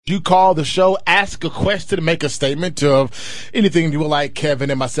You call the show, ask a question, make a statement of anything you would like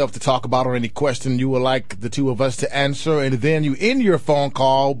Kevin and myself to talk about or any question you would like the two of us to answer. And then you end your phone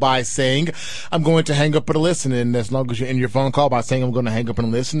call by saying, I'm going to hang up and listen. And as long as you end your phone call by saying I'm going to hang up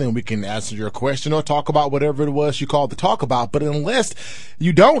and listen, then we can answer your question or talk about whatever it was you called to talk about. But unless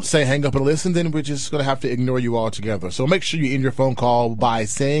you don't say hang up and listen, then we're just going to have to ignore you altogether. So make sure you end your phone call by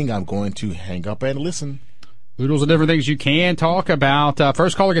saying I'm going to hang up and listen. Oodles of different things you can talk about.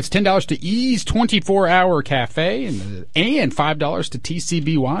 First caller gets $10 to Ease 24-hour cafe and $5 to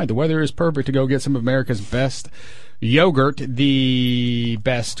TCBY. The weather is perfect to go get some of America's best yogurt. The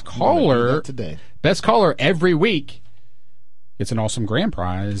best caller every week gets an awesome grand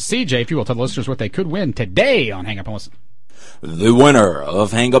prize. CJ, if you will tell the listeners what they could win today on Hang Up and Listen. The winner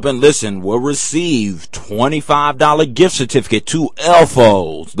of Hang Up and Listen will receive $25 gift certificate to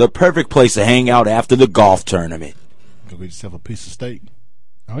Elfos, the perfect place to hang out after the golf tournament. Go get yourself a piece of steak.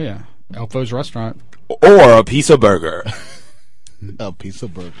 Oh, yeah. Elfos restaurant. Or a piece of burger. A piece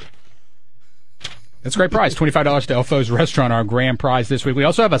of burger. That's a great prize. $25 to Elfos restaurant, our grand prize this week. We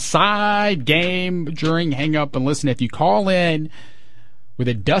also have a side game during Hang Up and Listen. If you call in with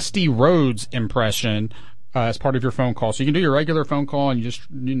a Dusty Rhodes impression as part of your phone call. So you can do your regular phone call and you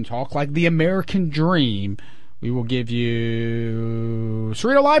can talk like the American Dream. We will give you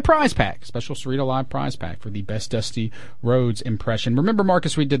Cerrito Live prize pack, special Cerrito Live prize pack for the best Dusty Rhodes impression. Remember,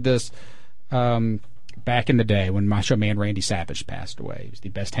 Marcus, we did this back in the day when Macho Man Randy Savage passed away. It was the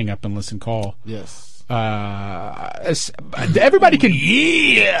best hang up and listen call. Yes. Everybody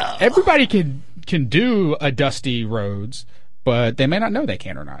can do a Dusty Rhodes, but they may not know they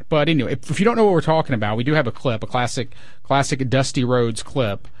can or not. But anyway, if you don't know what we're talking about, we do have a clip, a classic Dusty Rhodes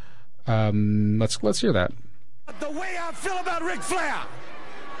clip. Let's hear that. The way I feel about Ric Flair,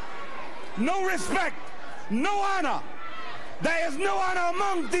 no respect, no honor. There is no honor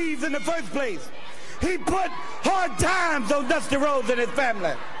among thieves in the first place. He put hard times on Dusty Rhodes and his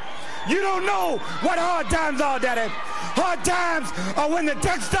family. You don't know what hard times are, Daddy. Hard times are when the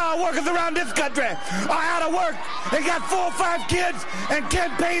textile workers around this country are out of work and got 4 or 5 kids and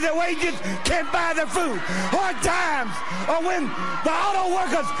can't pay their wages, can't buy their food. Hard times are when the auto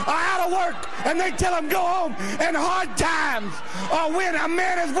workers are out of work and they tell them go home. And hard times are when a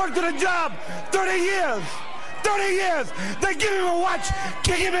man has worked at a job 30 years. 30 years. They give him a watch,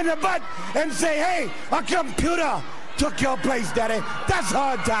 kick him in the butt, and say, hey, a computer took your place, Daddy. That's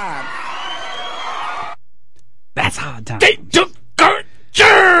hard time. That's hard time. They took our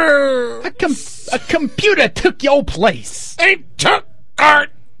chair. A computer took your place. They took our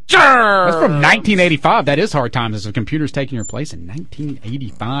chair. That's from 1985. That is hard times. As a computer's taking your place in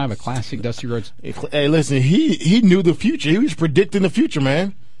 1985. A classic Dusty Rhodes. Hey, listen, he knew the future. He was predicting the future,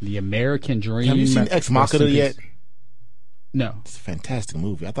 man. The American Dream. Have you seen Ex Machina yet? No. It's a fantastic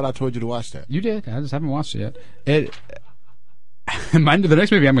movie. I thought I told you to watch that. You did. I just haven't watched it yet. The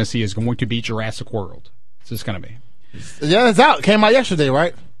next movie I'm going to see is going to be Jurassic World. It's just going to be. Yeah, it's out. Came out yesterday,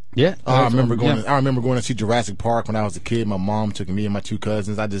 right? Yeah. I remember going to see Jurassic Park when I was a kid. My mom took me and my 2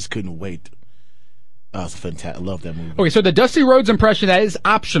 cousins. I just couldn't wait. It was fantastic. I love that movie. Okay, so the Dusty Rhodes impression, that is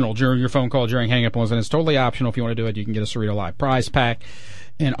optional during your phone call during Hang Up and Listen. It's totally optional. If you want to do it, you can get a Cerrito Live prize pack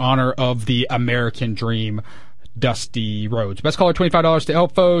in honor of the American Dream, Dusty Rhodes. Best caller, $25 to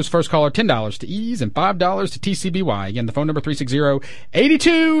Elfos. First caller, $10 to Ease and $5 to TCBY. Again, the phone number,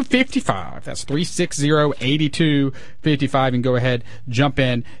 360-8255. That's 360-8255. And go ahead, jump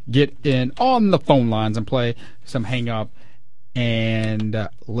in, get in on the phone lines and play some Hang Up and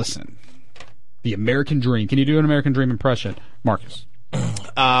Listen. The American Dream. Can you do an American Dream impression, Marcus?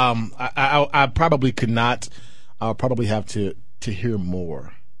 I probably could not. I'll probably have to hear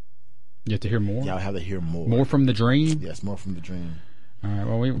more. You have to hear more? Yeah, I'll have to hear more. More from the dream? Yes, more from the dream. All right,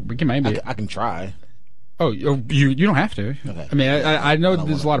 well, we can maybe. I can try. Oh, you don't have to. Okay. I mean, I know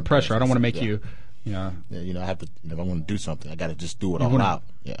there's a lot of pressure. I don't want to make you, Yeah, I have to. If I want to do something, I got to just do it all out.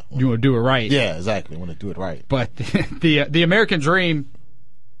 Yeah. You want to do it right. Yeah, exactly. I want to do it right. But the American Dream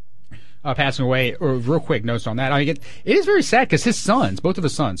passing away, or real quick notes on that. I mean, it is very sad because his sons, both of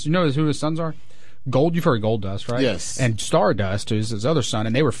his sons, you know who his sons are? Gold, you've heard Goldust, right? Yes. And Stardust is his other son,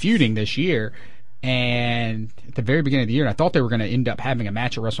 and they were feuding this year. And at the very beginning of the year, I thought they were going to end up having a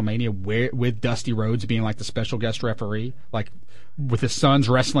match at WrestleMania with Dusty Rhodes being like the special guest referee, like with his sons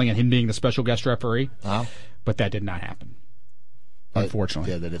wrestling and him being the special guest referee. Uh-huh. But that did not happen,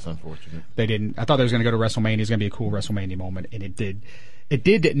 unfortunately. Yeah, that is unfortunate. They didn't. I thought they was going to go to WrestleMania. It was going to be a cool WrestleMania moment, and it did. It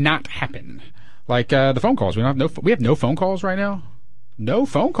did not happen. Like the phone calls, we have no phone calls right now. No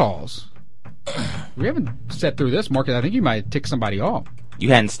phone calls. We haven't set through this, Marcus. I think you might tick somebody off. You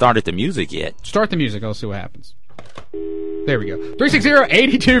hadn't started the music yet. Start the music. Let's see what happens. There we go.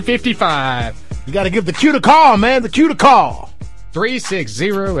 360-8255. You got to give the cue to call, man. The cue to call.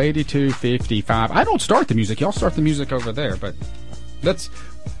 360-8255. I don't start the music. Y'all start the music over there, but that's...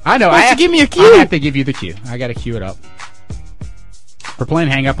 I know. Why don't you give me a cue? I have to give you the cue. I got to cue it up. We're playing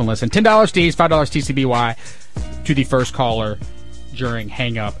Hang Up and Listen. $10 D's, $5 TCBY to the first caller during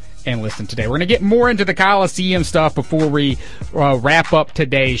Hang Up and Listen today. We're going to get more into the Coliseum stuff before we wrap up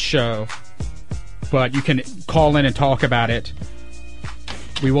today's show. But you can call in and talk about it.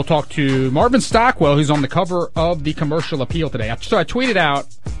 We will talk to Marvin Stockwell, who's on the cover of the Commercial Appeal today. So I tweeted out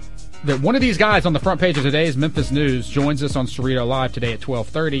that one of these guys on the front page of today's Memphis News joins us on Cerrito Live today at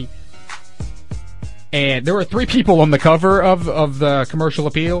 12:30. And there were 3 people on the cover of the Commercial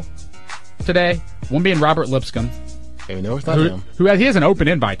Appeal today. One being Robert Lipscomb. Hey, no, it's not him. He has an open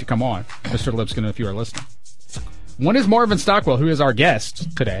invite to come on, Mr. Lipscomb, if you are listening. One is Marvin Stockwell, who is our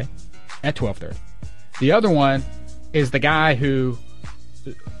guest today at 12:30. The other one is the guy who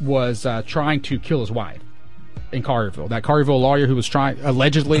was trying to kill his wife in Collierville. That Collierville lawyer who was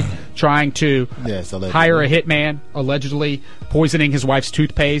allegedly trying to hire a hitman, allegedly poisoning his wife's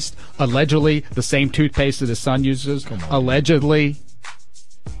toothpaste, allegedly the same toothpaste that his son uses, allegedly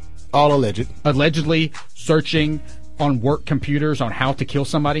allegedly searching on work computers on how to kill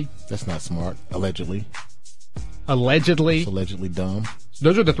somebody. That's not smart. Allegedly. It's allegedly dumb.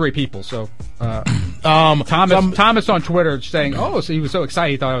 Those are the 3 people. So Thomas on Twitter saying, so he was so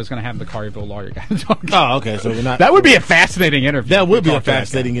excited he thought I was going to have the Collierville lawyer guy talk. Oh, okay. So we're not. That would be a fascinating interview. That would be a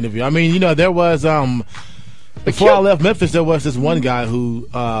fascinating interview. I mean, there was before I left Memphis, there was this one guy who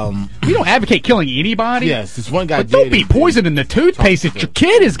we don't advocate killing anybody. Yes, this one guy. But don't be poisoning the toothpaste that your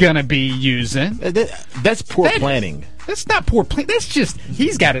kid is going to be using. That's poor planning. That's not poor planning. That's just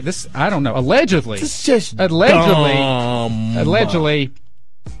he's got it. This I don't know. Allegedly, it's just allegedly,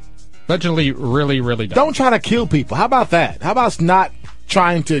 really, really dumb. Don't try to kill people. How about that? How about not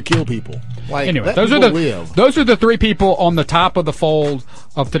trying to kill people? Like, anyway, those are the 3 people on the top of the fold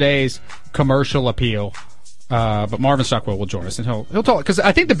of today's Commercial Appeal. But Marvin Stockwell will join us, and he'll talk, because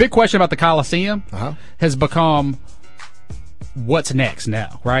I think the big question about the Coliseum has become what's next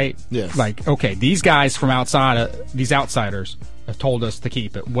now, right? Yes. Like, okay, these guys from outside, these outsiders have told us to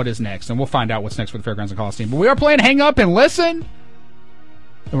keep it. What is next? And we'll find out what's next for the Fairgrounds and Coliseum. But we are playing Hang Up and Listen.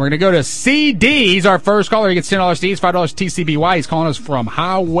 And we're going to go to CD. He's our first caller. He gets $10 D's, $5 TCBY. He's calling us from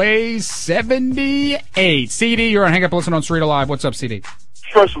Highway 78. CD, you're on Hang Up and Listen on Cerrito Live. What's up, CD?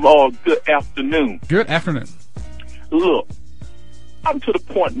 First of all, good afternoon. Good afternoon. Look, I'm to the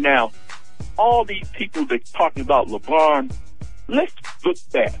point now, all these people that talking about LeBron, let's look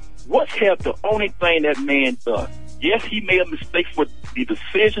back. What has the only thing that man done? Yes, he made a mistake for the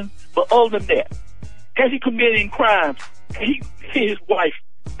decision, but other than that, has he committed any crimes? He hit his wife.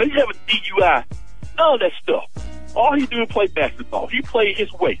 Does he have a DUI? None of that stuff. All he do is play basketball. He played his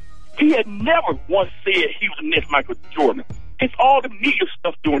way. He had never once said he was the next Michael Jordan. It's all the media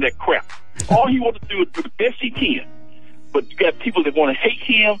stuff doing that crap. All he wants to do is do the best he can. But you got people that want to hate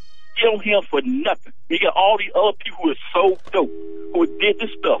him, get on him for nothing. You got all these other people who are so dope, who did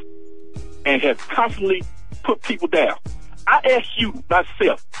this stuff, and have constantly put people down. I ask you,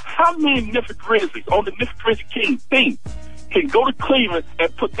 myself, how many Memphis Grizzlies on the Memphis Grizzlies team can go to Cleveland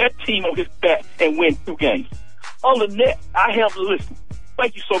and put that team on his back and win 2 games? Other than that, I have to listen.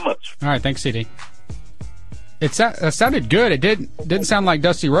 Thank you so much. All right, thanks, CD. It sounded good. It didn't sound like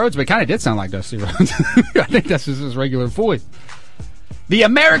Dusty Rhodes, but it kind of did sound like Dusty Rhodes. I think that's his regular voice. The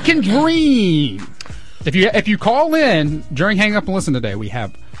American Dream. If you call in during Hang Up and Listen today, we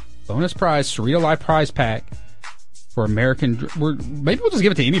have bonus prize, Cerrito Live prize pack for American. Maybe we'll just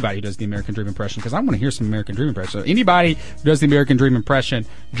give it to anybody who does the American Dream impression, because I want to hear some American Dream impression. So anybody who does the American Dream impression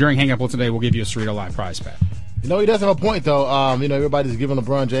during Hang Up and Listen today, we'll give you a Cerrito Live prize pack. He does have a point, though. Everybody's giving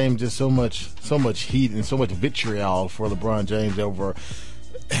LeBron James just so much heat and so much vitriol for LeBron James over.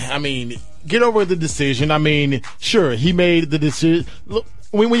 I mean, get over the decision. I mean, sure, he made the decision. Look,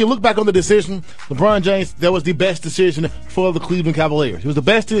 when you look back on the decision, LeBron James, that was the best decision for the Cleveland Cavaliers. It was the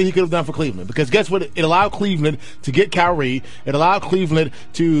best thing he could have done for Cleveland, because guess what? It allowed Cleveland to get Kyrie. It allowed Cleveland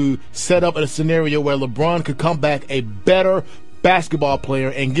to set up a scenario where LeBron could come back a better basketball player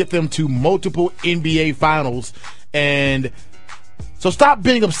and get them to multiple NBA finals. And so stop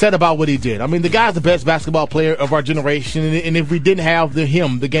being upset about what he did. I mean, the guy's the best basketball player of our generation, and if we didn't have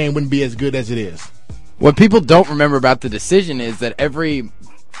him, the game wouldn't be as good as it is. What people don't remember about the decision is that every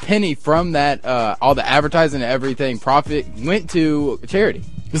penny from that, all the advertising and everything, profit, went to charity.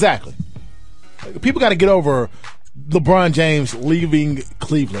 Exactly. People got to get over LeBron James leaving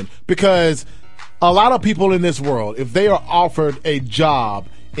Cleveland, because a lot of people in this world, if they are offered a job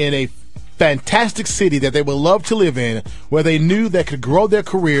in a fantastic city that they would love to live in, where they knew they could grow their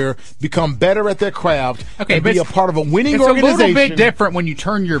career, become better at their craft, and be a part of a winning organization. It's a little bit different when you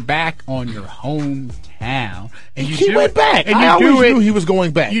turn your back on your hometown. And he went back. And I always knew he was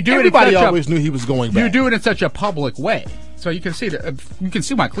going back. Everybody always knew he was going back. You do it in such a public way. So you can see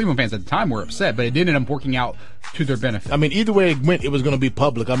why Cleveland fans at the time were upset, but it did end up working out to their benefit. I mean, either way it went, it was going to be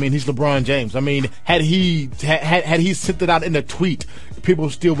public. I mean, he's LeBron James. I mean, had he sent it out in a tweet, people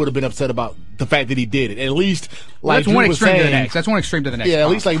still would have been upset about the fact that he did it. At least, like that's one extreme to the next. That's one extreme to the next. Yeah,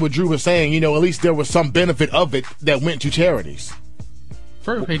 at least like what Drew was saying, at least there was some benefit of it that went to charities.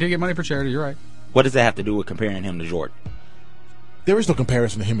 True, he did get money for charity. You're right. What does that have to do with comparing him to Jordan? There is no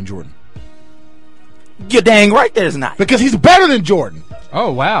comparison to him and Jordan. You're dang right there's not. Because he's better than Jordan.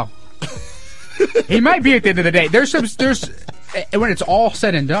 Oh, wow. He might be at the end of the day. There's when it's all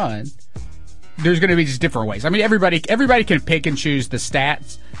said and done, there's going to be just different ways. I mean, everybody can pick and choose the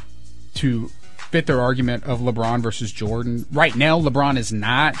stats to fit their argument of LeBron versus Jordan. Right now, LeBron has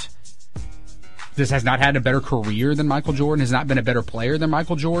not had a better career than Michael Jordan, has not been a better player than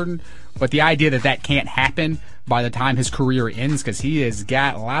Michael Jordan. But the idea that can't happen by the time his career ends, because he has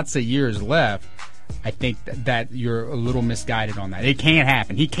got lots of years left, I think that you're a little misguided on that. It can't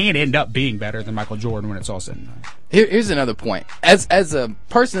happen. He can't end up being better than Michael Jordan when it's all said and done. Here's another point. As a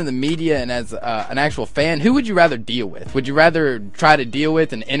person in the media and as an actual fan, who would you rather deal with? Would you rather try to deal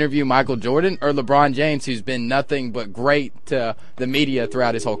with and interview Michael Jordan or LeBron James, who's been nothing but great to the media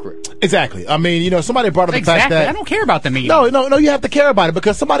throughout his whole career? Exactly. I mean, somebody brought up the fact that... I don't care about the media. No, you have to care about it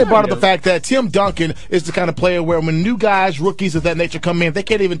because somebody brought up the fact that Tim Duncan is the kind of player where when new guys, rookies of that nature come in, they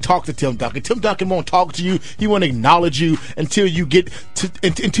can't even talk to Tim Duncan. Tim Duncan won't talk to you. He won't acknowledge you until you're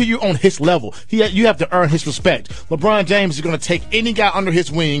on his level. You have to earn his respect. LeBron James is going to take any guy under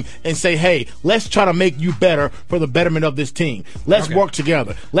his wing and say, hey, let's try to make you better for the betterment of this team. Let's work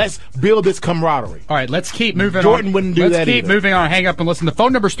together. Let's build this camaraderie. All right, let's keep moving on. Jordan wouldn't do that Let's keep moving on. Hang up and listen. The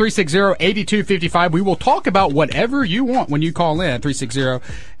phone number is 360-8255. We will talk about whatever you want when you call in.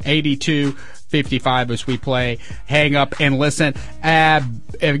 360-8255 as we play Hang Up and Listen.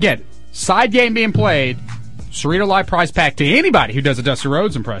 Again, side game being played. Cerrito Live prize pack to anybody who does a Dusty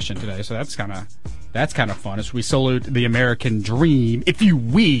Rhodes impression today. So that's kind of fun as we salute the American dream, if you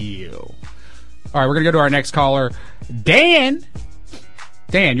will. All right, we're going to go to our next caller, Dan.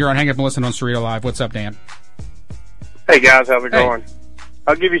 Dan, you're on Hang Up and Listen on Cerrito Live. What's up, Dan? Hey, guys. How's it going?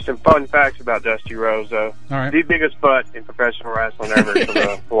 I'll give you some fun facts about Dusty Rhodes, though. All right. The biggest butt in professional wrestling ever for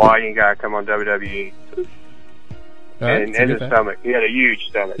the Hawaiian guy come on WWE. And his stomach. He had a huge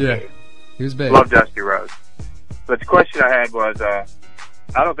stomach, too. He was big. Love Dusty Rhodes. But the question I had was, I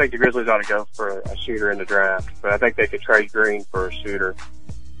don't think the Grizzlies ought to go for a shooter in the draft, but I think they could trade Green for a shooter.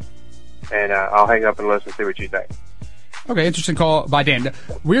 And I'll hang up and listen and see what you think. Okay, interesting call by Dan.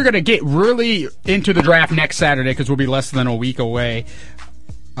 We're going to get really into the draft next Saturday because we'll be less than a week away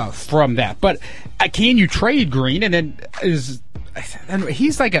from that. But can you trade Green? And then he's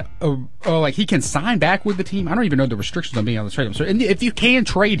like like he can sign back with the team. I don't even know the restrictions on being able to trade him. So if you can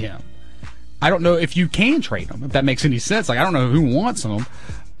trade him, I don't know if you can trade him, if that makes any sense. Like, I don't know who wants him,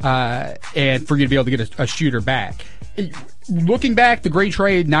 and for you to be able to get a shooter back. Looking back, the great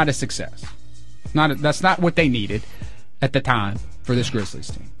trade, not a success. That's not what they needed at the time for this Grizzlies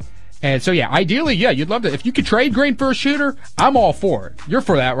team. And so, ideally, you'd love to. If you could trade Green for a shooter, I'm all for it. You're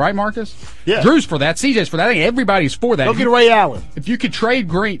for that, right, Marcus? Yeah. Drew's for that. CJ's for that. I think everybody's for that. Go get Ray Allen. If you could trade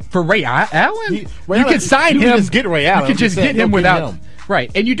Green for Ray Allen, you could sign him. You could just get Ray Allen. You could just get him without...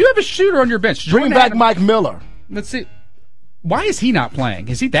 Right, and you do have a shooter on your bench. Bring back Mike Miller. Let's see. Why is he not playing?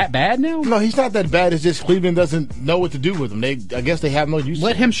 Is he that bad now? No, he's not that bad. It's just Cleveland doesn't know what to do with him. I guess they have no use.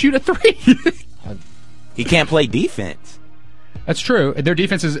 Let him shoot a three. He can't play defense. That's true. Their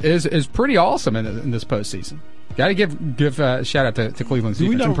defense is pretty awesome in this postseason. Got to give a shout out to Cleveland's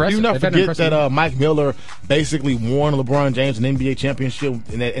defense. Do you not forget that Mike Miller basically won LeBron James an NBA championship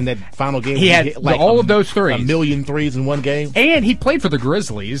in that final game? He had like all of those threes. 1 million threes in one game. And he played for the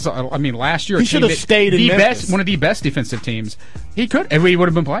Grizzlies. I mean, last year he should have stayed in Memphis. One of the best defensive teams. He could, and he would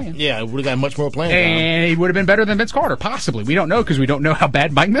have been playing. Yeah, he would have got much more playing time. And he would have been better than Vince Carter, possibly. We don't know because we don't know how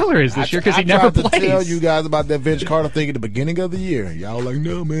bad Mike Miller is this year because he never plays. I tried to tell you guys about that Vince Carter thing at the beginning of the year. Y'all like,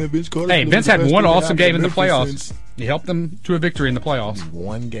 no, man, Vince Carter. Hey, Vince had one awesome game in the playoffs. He helped them to a victory in the playoffs.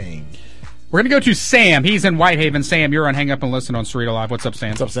 One game. We're going to go to Sam. He's in Whitehaven. Sam, you're on Hang Up and Listen on Cerrito Live. What's up, Sam?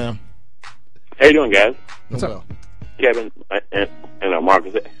 What's up, Sam? How you doing, guys? What's up? Kevin and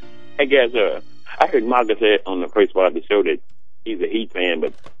Marcus. Hey, guys, I heard Marcus said on the first part of the show that he's a Heat fan,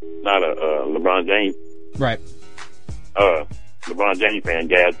 but not a LeBron James. Right. LeBron James fan,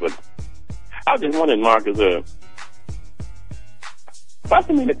 guys. But I was just wondering, Marcus, why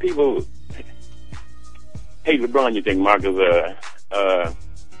so many people Hey, LeBron, you think Marcus,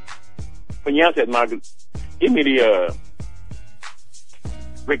 when you answer that, Marcus, give me the,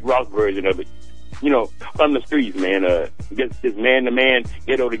 Rick Ross version of it. You know, from the streets, man, just man to man,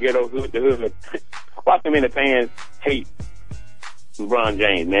 ghetto to ghetto, hood to hood. Watch them in the fans hate LeBron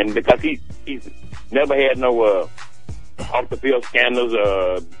James, man, because he's never had no, off the field scandals,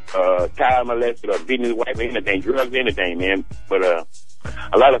 child molested or beating his wife or anything, drugs, anything, man. But,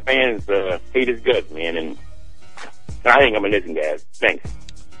 a lot of fans, hate his guts, man, and I think I'm gonna listen, guys. Thanks.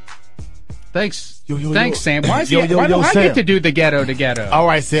 Thanks. Yo. Thanks, Sam. Why don't I Sam. get to do the ghetto to ghetto? All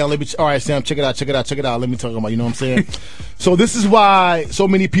right, Sam. Check it out. Let me talk about. You know what I'm saying? So this is why so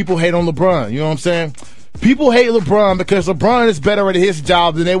many people hate on LeBron. You know what I'm saying? People hate LeBron because LeBron is better at his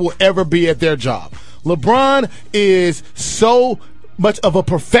job than they will ever be at their job. LeBron is so much of a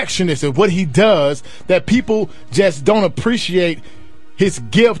perfectionist at what he does that people just don't appreciate his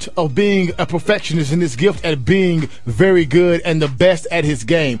gift of being a perfectionist and his gift at being very good and the best at his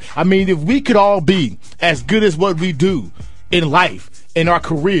game. I mean, if we could all be as good as what we do in life, in our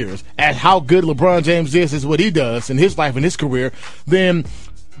careers, at how good LeBron James is what he does in his life and his career, then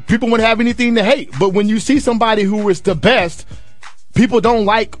people wouldn't have anything to hate. But when you see somebody who is the best, people don't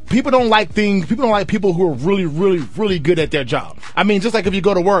like people who are really, really, really good at their job. I mean, just like if you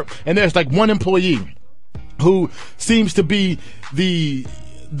go to work and there's like one employee who seems to be the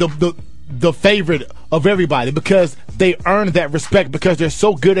favorite of everybody because they earn that respect because they're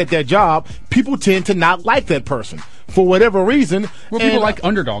so good at their job, people tend to not like that person for whatever reason. Well, people like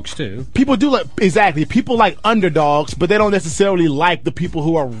underdogs too. People do exactly. People like underdogs, but they don't necessarily like the people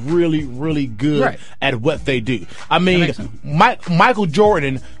who are really, really good at what they do. I mean, Michael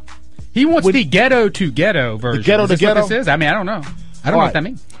Jordan. He wants the ghetto to ghetto version. The ghetto to ghetto? What this is? I mean, I don't know. I don't know what that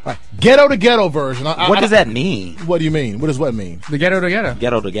means. All right. Ghetto to ghetto version. What does that mean? What do you mean? What does what mean? The ghetto to ghetto.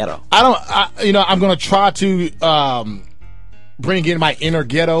 Ghetto to ghetto. I'm going to try to bring in my inner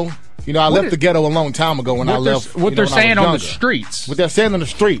ghetto. You know, I left the ghetto a long time ago when I left. What they're saying on the streets. What they're saying on the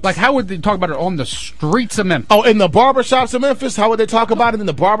streets. Like, how would they talk about it on the streets of Memphis? Oh, in the barbershops of Memphis? How would they talk about it in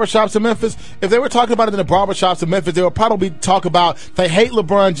the barbershops of Memphis? If they were talking about it in the barbershops of Memphis, they would probably talk about they hate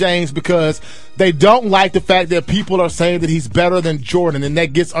LeBron James because they don't like the fact that people are saying that he's better than Jordan, and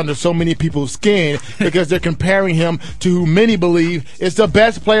that gets under so many people's skin because they're comparing him to who many believe is the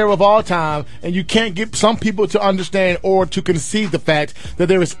best player of all time, and you can't get some people to understand or to concede the fact that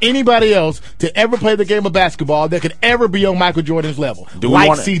there is anybody else to ever play the game of basketball that could ever be on Michael Jordan's level,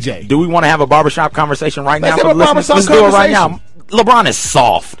 CJ. Do we want to have a barbershop conversation right now? Let's do it right now. LeBron is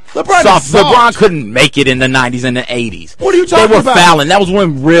soft. LeBron couldn't make it in the 90s and the 80s. What are you talking about? They were fouling. That was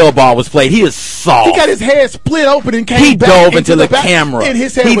when real ball was played. He is soft. He got his head split open and came back. He dove into the camera. And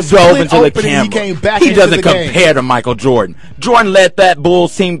his head was split open and he came back into the game. He doesn't compare to Michael Jordan. Jordan led that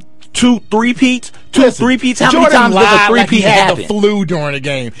Bulls team two three-peats. How many times did the three-peat happen? He had the flu during the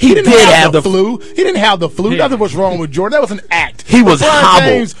game. He didn't have the flu. He didn't have the flu. Nothing was wrong with Jordan. That was an act. He was hobbled.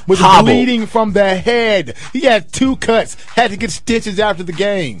 James was bleeding from the head. He had 2 cuts. Had to get stitches after the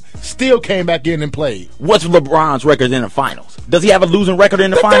game. Still came back in and played. What's LeBron's record in the finals? Does he have a losing record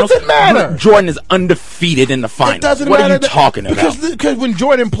in the finals? It doesn't matter. Jordan is undefeated in the finals. It doesn't matter. What are you talking about? Because when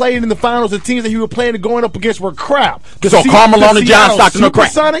Jordan played in the finals, the teams that he was playing and going up against were crap. So Carmelo and John Stockton are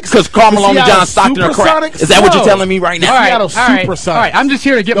crap. Because Carmelo and John Stockton are crap. Is that what you're telling me right now? All right. I'm just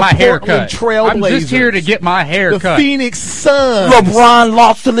here to get my hair cut. I'm just here to get my hair cut. The Phoenix Suns. LeBron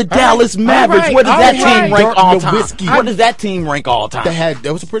lost to the Dallas Mavericks. Where does that team rank all time? Where does that team rank all time?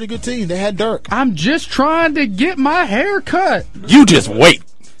 That was a pretty good team. They had Dirk. I'm just trying to get my hair cut. You just wait.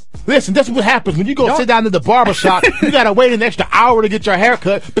 Listen, that's what happens when you go sit down in the barbershop. You got to wait an extra hour to get your hair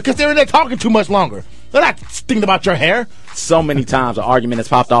cut because they're in there talking too much longer. They're not thinking about your hair. So many times an argument has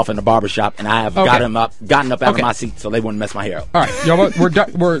popped off in the barbershop, and I have gotten up out of my seat so they wouldn't mess my hair up. All right,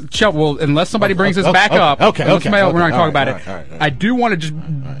 y'all, well, unless somebody brings us back up, we're not talking about it. I do want to just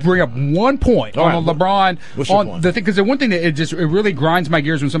bring up one point on LeBron. On the thing, because the one thing that it really grinds my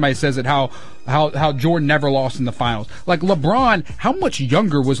gears when somebody says it, how Jordan never lost in the finals. Like LeBron, how much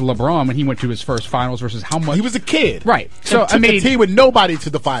younger was LeBron when he went to his first finals versus how much he was a kid, right? So I mean, a team with nobody to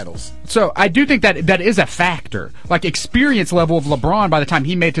the finals. So I do think that is a factor, like experience level of LeBron by the time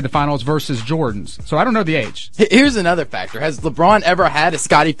he made to the finals versus Jordan's. So I don't know the age. Here's another factor: has LeBron ever had a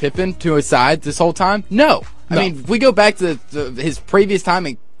Scottie Pippen to his side this whole time? No. I mean, if we go back to his previous time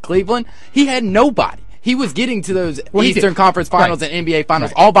in Cleveland, he had nobody. He was getting to those Eastern Conference Finals and NBA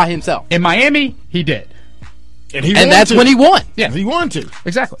Finals all by himself. In Miami, he did. And that's when he won. Yeah, he won to.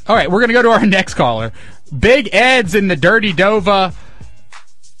 Exactly. All right, we're going to go to our next caller. Big Ed's in the Dirty Dova.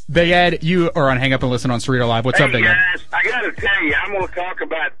 Big Ed, you are on Hang Up and Listen on Cerrito Live. What's up, Big Ed? Guys, I got to tell you, I'm going to talk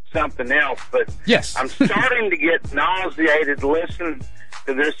about something else, but Yes. I'm starting to get nauseated listening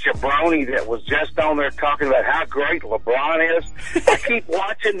to this jabroni that was just on there talking about how great LeBron is. I keep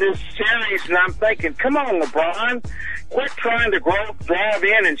watching this series, and I'm thinking, come on, LeBron, quit trying to drive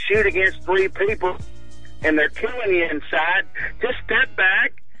in and shoot against three people, and they're killing you inside. Just step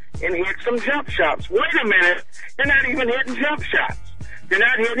back and hit some jump shots. Wait a minute, you're not even hitting jump shots. You're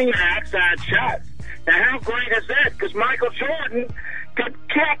not hitting your outside shots. Now, how great is that? Because Michael Jordan could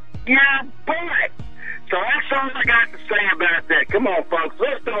kick your butt. So that's all I got to say about that. Come on, folks.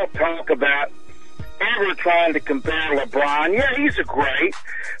 Let's don't talk about ever trying to compare LeBron. Yeah, he's a great,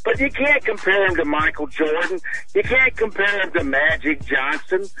 but you can't compare him to Michael Jordan. You can't compare him to Magic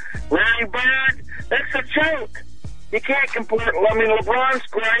Johnson. Larry Bird, that's a joke. You can't compare. I mean, LeBron's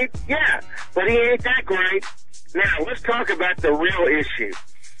great, yeah, but he ain't that great. Now, let's talk about the real issue.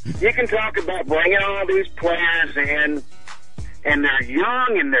 You can talk about bringing all these players in, and they're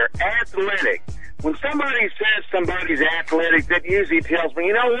young and they're athletic. When somebody says somebody's athletic, that usually tells me,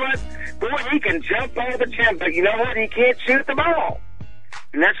 you know what? Boy, he can jump over the gym, but you know what? He can't shoot the ball.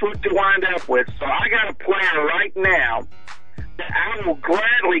 And that's what you wind up with. So I got a player right now that I will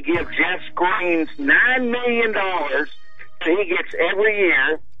gladly give Jeff Green's $9 million that he gets every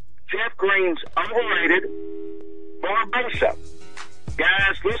year. Jeff Green's overrated. Barbosa.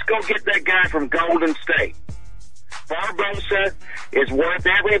 Guys, let's go get that guy from Golden State. Barbosa is worth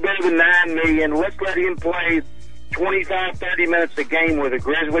every bit of the $9 million. Let's let him play 25, 30 minutes a game with the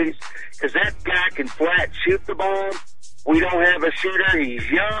Grizzlies, because that guy can flat shoot the ball. We don't have a shooter. He's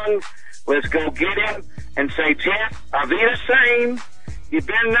young. Let's go get him and say, Jeff, I'll be the same. You've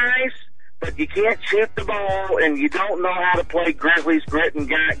been nice, but you can't shoot the ball, and you don't know how to play Grizzlies grit and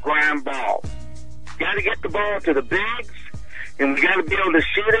grind ball. Got to get the ball to the bigs, and we got to be able to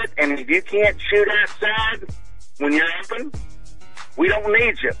shoot it. And if you can't shoot outside when you're open, we don't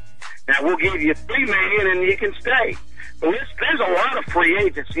need you. Now, we'll give you $3 million and you can stay. But there's a lot of free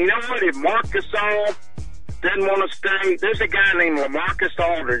agents. You know what? If Marc Gasol doesn't want to stay, there's a guy named LaMarcus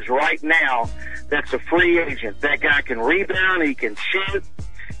Aldridge right now that's a free agent. That guy can rebound. He can shoot.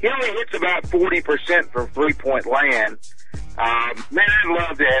 He only hits about 40% from three-point land. Man, I'd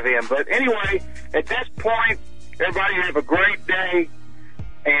love to have him. But anyway, at this point, everybody have a great day.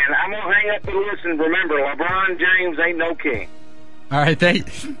 And I'm going to hang up and listen. Remember, LeBron James ain't no king. All right,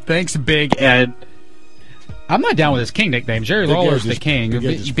 thanks, Big Ed. I'm not down with his king nickname. Jerry Lawler's the king.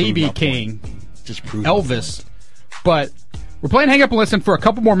 BB King. Just prove Elvis. But we're playing Hang Up and Listen for a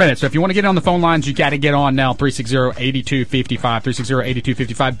couple more minutes. So if you want to get on the phone lines, you got to get on now. 360-8255.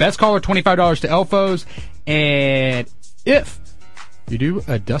 360-8255. Best caller, $25 to Elfos. And if you do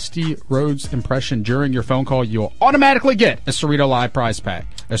a Dusty Rhodes impression during your phone call, you'll automatically get a Cerrito Live prize pack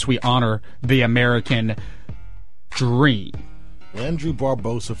as we honor the American dream. Andrew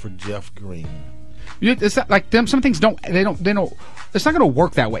Barbosa for Jeff Green. It's not like them. Some things don't. It's not going to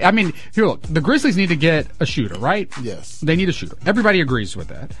work that way. I mean, here, look. The Grizzlies need to get a shooter, right? Yes. They need a shooter. Everybody agrees with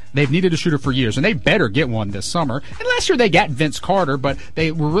that. They've needed a shooter for years, and they better get one this summer. And last year they got Vince Carter, but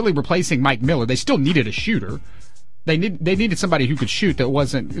they were really replacing Mike Miller. They still needed a shooter. They needed somebody who could shoot that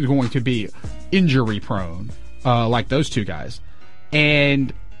wasn't going to be injury prone, like those two guys.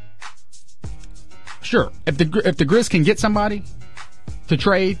 And sure, if the Grizz can get somebody to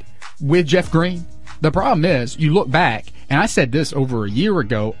trade with Jeff Green, the problem is you look back, and I said this over a year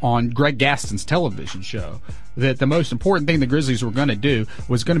ago on Greg Gaston's television show, that the most important thing the Grizzlies were going to do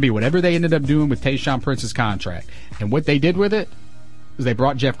was going to be whatever they ended up doing with Tayshaun Prince's contract. And what they did with it is they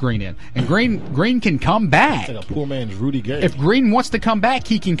brought Jeff Green in. And Green can come back. It's like a poor man's Rudy Gay. If Green wants to come back,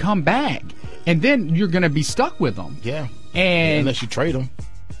 he can come back. And then you're going to be stuck with him. Yeah. And unless you trade him.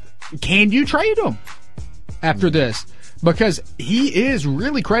 Can you trade him after this? Because he is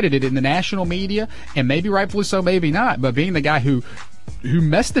really credited in the national media, and maybe rightfully so, maybe not, but being the guy who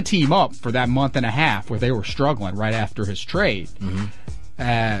messed the team up for that month and a half where they were struggling right after his trade. Mm-hmm.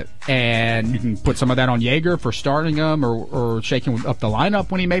 And you can put some of that on Yeager for starting him or shaking up the lineup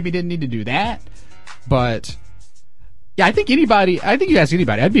when he maybe didn't need to do that. But yeah, I think you ask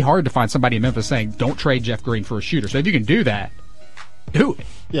anybody, it'd be hard to find somebody in Memphis saying, don't trade Jeff Green for a shooter. So if you can do that, do it.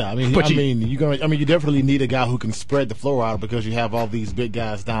 Yeah, you definitely need a guy who can spread the floor out because you have all these big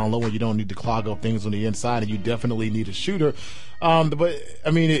guys down low and you don't need to clog up things on the inside, and you definitely need a shooter. But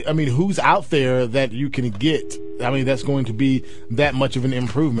who's out there that you can get? That's going to be that much of an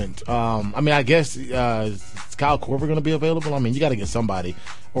improvement. I guess is Kyle Korver going to be available? You got to get somebody,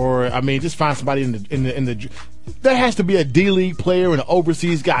 or just find somebody in the. There has to be a D-League player and an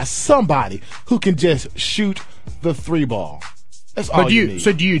overseas guy, somebody who can just shoot the three ball. That's all you need.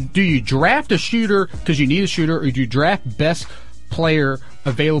 So do you draft a shooter because you need a shooter, or do you draft best player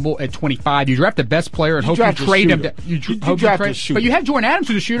available at 25? You draft the best player and hope you trade him. But you have Jordan Adams,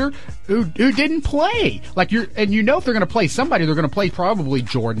 who's a shooter who didn't play. If they're going to play somebody, they're going to play probably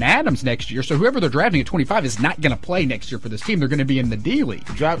Jordan Adams next year. So whoever they're drafting at 25 is not going to play next year for this team. They're going to be in the D League.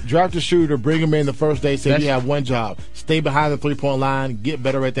 Draft a shooter, bring him in the first day. Say you have one job: stay behind the 3-point line, get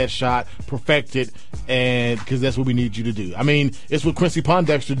better at that shot, perfect it, and because that's what we need you to do. I mean, it's what Quincy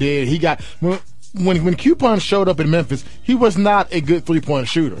Pondexter did. He got. When Coupon showed up in Memphis, he was not a good 3-point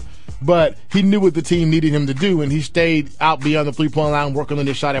shooter, but he knew what the team needed him to do, and he stayed out beyond the 3-point line working on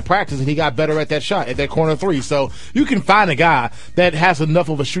his shot at practice, and he got better at that shot, at that corner three. So you can find a guy that has enough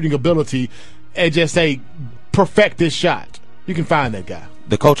of a shooting ability and just say, perfect this shot. You can find that guy.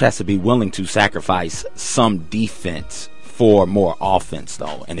 The coach has to be willing to sacrifice some defense for more offense,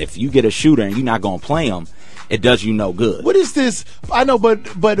 though. And if you get a shooter and you're not going to play him, it does you no good. What is this? I know,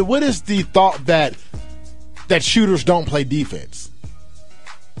 but what is the thought that shooters don't play defense?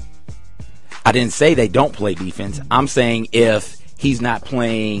 I didn't say they don't play defense. I'm saying if he's not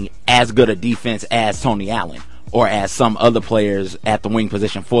playing as good a defense as Tony Allen or as some other players at the wing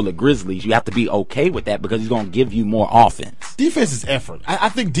position for the Grizzlies, you have to be okay with that because he's going to give you more offense. Defense is effort. I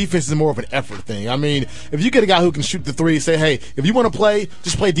think defense is more of an effort thing. I mean, if you get a guy who can shoot the three, say, hey, if you want to play,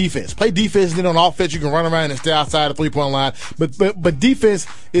 just play defense. Play defense, and then on offense, you can run around and stay outside the 3-point line. But defense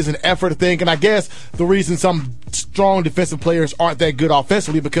is an effort thing, and I guess the reason some strong defensive players aren't that good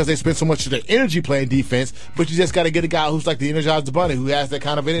offensively because they spend so much of their energy playing defense, but you just got to get a guy who's like the Energized Bunny who has that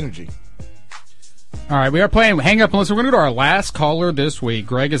kind of an energy. All right, we are playing Hang Up and Listen. We're going to go to our last caller this week.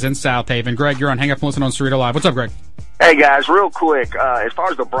 Greg is in South Haven. Greg, you're on Hang Up and Listen on Cerrito Live. What's up, Greg? Hey, guys, real quick. As far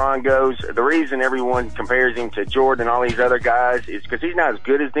as LeBron goes, the reason everyone compares him to Jordan and all these other guys is because he's not as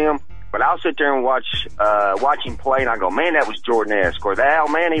good as them. But I'll sit there and watch him play, and I go, man, that was Jordan-esque. Or that,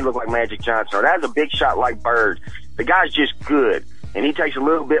 oh, man, he looked like Magic Johnson. Or that's a big shot like Bird. The guy's just good. And he takes a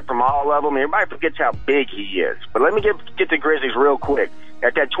little bit from all of them. Everybody forgets how big he is. But let me get the Grizzlies real quick.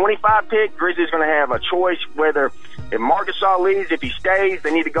 At that 25 pick, Grizzlies going to have a choice whether if Marcus Gasol leaves, if he stays,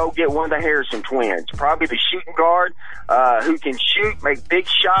 they need to go get one of the Harrison twins. Probably the shooting guard who can shoot, make big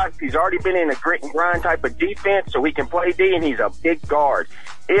shots. He's already been in a grit and grind type of defense, so he can play D, and he's a big guard.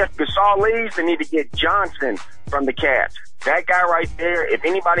 If Gasol leaves, they need to get Johnson from the Cats. That guy right there, if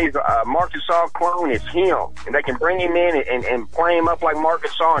anybody's a Marc Gasol clone, it's him. And they can bring him in and play him up like Marc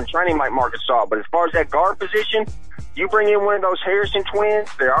Gasol and train him like Marc Gasol. But as far as that guard position, you bring in one of those Harrison twins,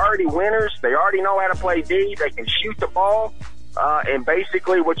 they're already winners. They already know how to play D. They can shoot the ball. And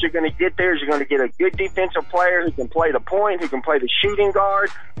basically what you're going to get there is you're going to get a good defensive player who can play the point, who can play the shooting guard,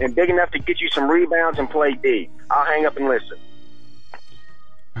 and big enough to get you some rebounds and play D. I'll hang up and listen.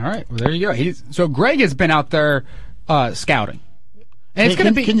 All right, well, there you go. So Greg has been out there scouting. And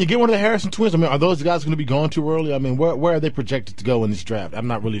can you get one of the Harrison twins? I mean, are those guys going to be going too early? I mean, where are they projected to go in this draft? I'm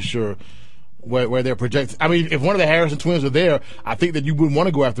not really sure where they're projected. I mean, if one of the Harrison twins are there, I think that you wouldn't want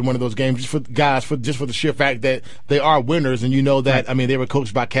to go after one of those games just for the sheer fact that they are winners, and you know that. Right. I mean, they were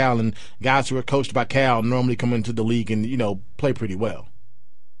coached by Cal, and guys who are coached by Cal normally come into the league and play pretty well.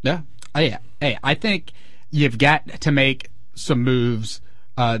 Yeah. Hey, I think you've got to make some moves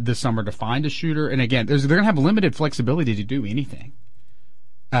this summer to find a shooter, and again, they're going to have limited flexibility to do anything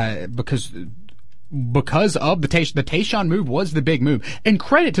because of the Tayshaun move was the big move. And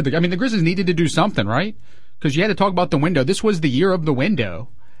credit to the Grizzlies needed to do something, right? Because you had to talk about the window. This was the year of the window,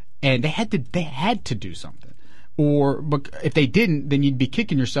 and they had to do something. Or if they didn't, then you'd be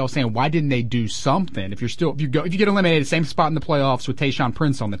kicking yourself saying, why didn't they do something? If you get eliminated, same spot in the playoffs with Tayshaun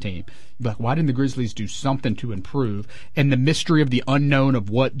Prince on the team, you'd be like, why didn't the Grizzlies do something to improve? And the mystery of the unknown of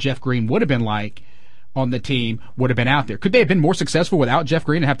what Jeff Green would have been like on the team would have been out there. Could they have been more successful without Jeff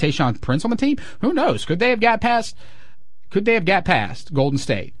Green and have Tayshaun Prince on the team? Who knows? Could they have got past Golden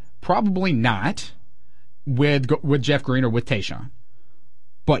State? Probably not with Jeff Green or with Tayshaun.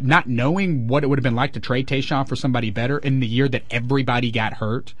 But not knowing what it would have been like to trade Tayshaun for somebody better in the year that everybody got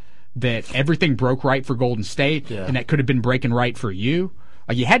hurt, that everything broke right for Golden State, and that could have been breaking right for you.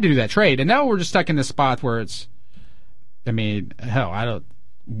 You had to do that trade, and now we're just stuck in this spot where it's. I mean, hell, I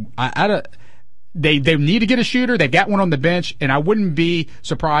don't. They need to get a shooter. They've got one on the bench, and I wouldn't be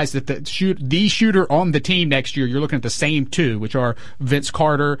surprised if the shooter on the team next year, you're looking at the same two, which are Vince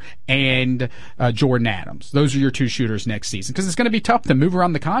Carter and Jordan Adams. Those are your two shooters next season, because it's going to be tough to move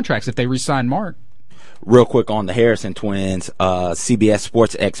around the contracts if they re-sign Mark. Real quick on the Harrison twins, CBS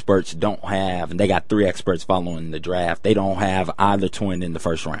sports experts don't have, and they got 3 experts following the draft, they don't have either twin in the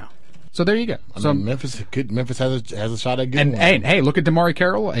first round. So there you go. I mean, Memphis has a shot at getting one. And hey, look at DeMarre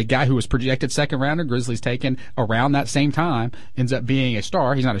Carroll, a guy who was projected second rounder. Grizzlies taken around that same time, ends up being a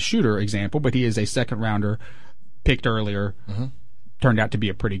star. He's not a shooter example, but he is a second rounder picked earlier. Mm-hmm. Turned out to be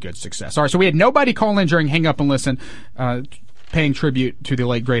a pretty good success. All right, so we had nobody call in during Hang Up and Listen, paying tribute to the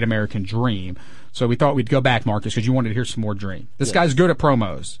late great American Dream. So we thought we'd go back, Marcus, because you wanted to hear some more Dream. This guy's good at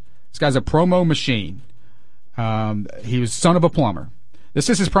promos. This guy's a promo machine. He was son of a plumber. This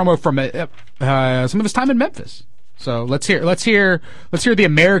is his promo from some of his time in Memphis. So let's hear the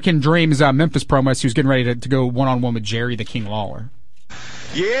American Dream's Memphis promo as he was getting ready to go one-on-one with Jerry the King Lawler.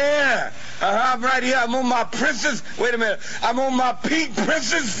 Yeah, I'm right here. I'm on my Princess. Wait a minute. I'm on my Pink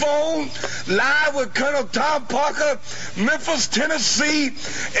Princess phone, live with Colonel Tom Parker, Memphis, Tennessee.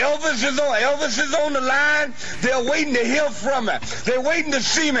 Elvis is on the line. They're waiting to hear from me. They're waiting to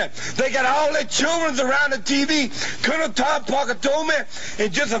see me. They got all their children around the TV. Colonel Tom Parker told me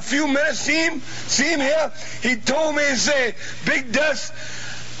in just a few minutes. See him here. He told me, he said, Big Dust,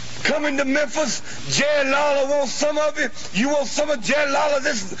 coming to Memphis, Jerry Lawler wants some of it. You want some of Jerry Lawler?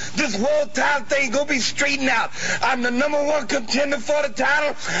 This world title thing gonna be straightened out. I'm the #1 contender for the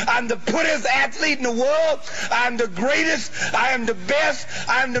title. I'm the prettiest athlete in the world. I'm the greatest. I am the best.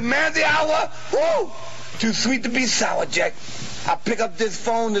 I'm the man of the hour. Whoa! Too sweet to be sour, Jack. I pick up this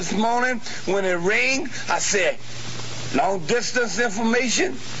phone this morning. When it rang, I said, long distance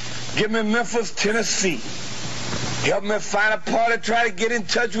information. Give me Memphis, Tennessee. Help me find a party, try to get in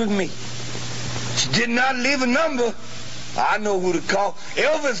touch with me. She did not leave a number. I know who to call.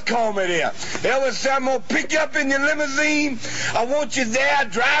 Elvis called me there. Elvis said, I'm going to pick you up in your limousine. I want you there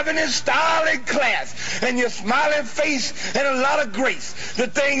driving in style and class. And your smiling face and a lot of grace. The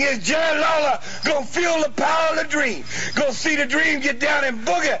thing is, Jerry Lawler going to feel the power of the dream. Going to see the dream get down and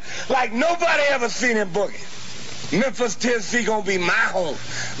boogie like nobody ever seen him boogie. Memphis, Tennessee going to be my home,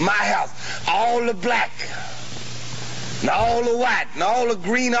 my house. All the black, and all the white, and all the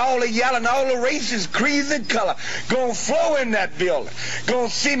green, all the yellow, and all the races, creeds, and color gonna flow in that building. Gonna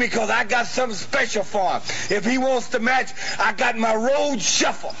see me because I got something special for him. If he wants to match, I got my road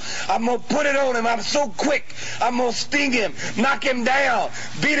shuffle. I'm gonna put it on him. I'm so quick. I'm gonna sting him, knock him down,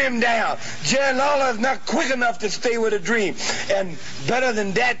 beat him down. Jerry Lawler is not quick enough to stay with a dream. And better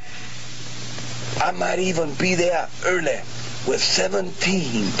than that, I might even be there early with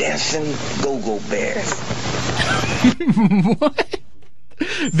 17 dancing go-go bears. What?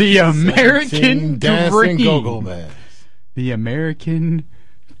 The American dancing Dream. go-go bears. The American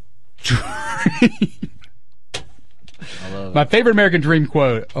Dream. My favorite American Dream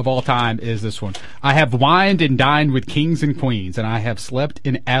quote of all time is this one. I have wined and dined with kings and queens, and I have slept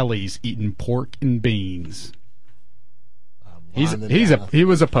in alleys eating pork and beans. He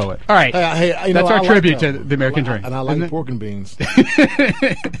was a poet. All right, that's our tribute to the American Dream. And I like pork and beans.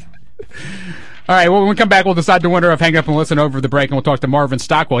 All right, well, when we come back, we'll decide the winner of Hang Up and Listen over the break, and we'll talk to Marvin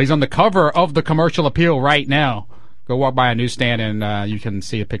Stockwell. He's on the cover of the Commercial Appeal right now. Go walk by a newsstand, and you can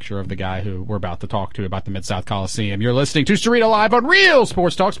see a picture of the guy who we're about to talk to about the Mid-South Coliseum. You're listening to Cerrito Live on Real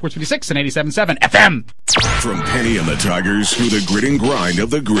Sports Talk, Sports 56 and 87.7 FM. From Penny and the Tigers through the grit and grind of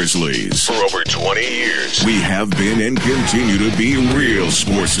the Grizzlies. For over 20 years, we have been and continue to be Real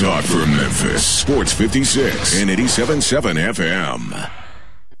Sports Talk for Memphis. Sports 56 and 87.7 FM.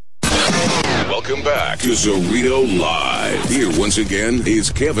 Welcome back to Cerrito Live. Here once again is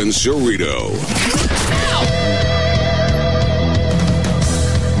Kevin Cerrito.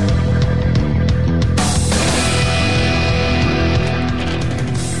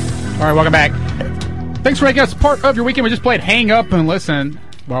 All right, welcome back. Thanks for making us part of your weekend. We just played Hang Up and Listen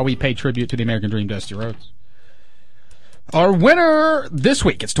while we pay tribute to the American Dream, Dusty Rhodes. Our winner this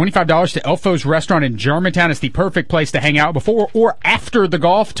week, it's $25 to Elfos Restaurant in Germantown. It's the perfect place to hang out before or after the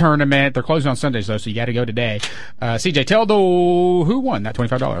golf tournament. They're closed on Sundays, though, so you got to go today. CJ, tell who won that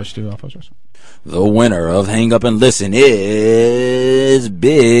 $25 to Elfos Restaurant. The winner of Hang Up and Listen is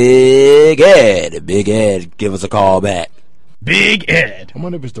Big Ed. Big Ed, give us a call back. Big Ed. I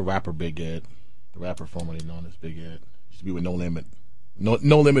wonder if it's the rapper Big Ed. The rapper formerly known as Big Ed. Used to be with No Limit.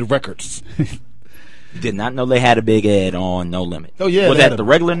 No Limit Records. Did not know they had a Big Ed on No Limit. Oh, yeah. Was that the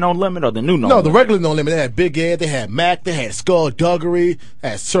regular No Limit or the new No Limit? No, the regular No Limit. They had Big Ed. They had Mac. They had Skullduggery. They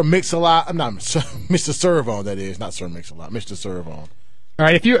had Sir Mix-a-Lot. I'm not Mr. Servon, that is. Not Sir Mix-a-Lot. Mr. Servon. All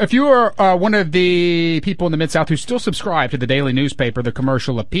right, if you are one of the people in the Mid-South who still subscribe to the daily newspaper, the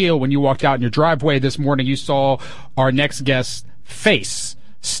Commercial Appeal, when you walked out in your driveway this morning, you saw our next guest's face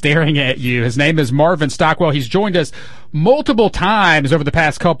staring at you. His name is Marvin Stockwell. He's joined us multiple times over the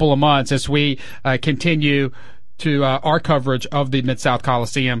past couple of months as we continue to our coverage of the Mid-South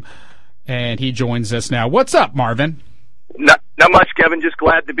Coliseum, and he joins us now. What's up, Marvin? Not Not much, Kevin. Just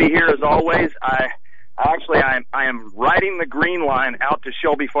glad to be here as always. I am riding the Greenline out to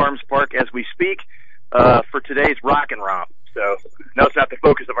Shelby Farms Park as we speak for today's Rock and Romp. So, no, it's not the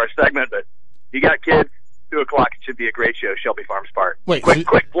focus of our segment, but you got kids, 2 o'clock, it should be a great show, Shelby Farms Park. Wait,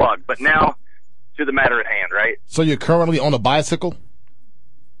 quick plug, but now to the matter at hand, right? So you're currently on a bicycle?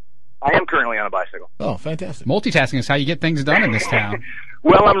 I am currently on a bicycle. Oh, fantastic. Multitasking is how you get things done in this town.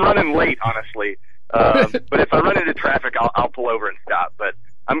 Well, I'm running late, honestly. But if I run into traffic, I'll pull over and stop. But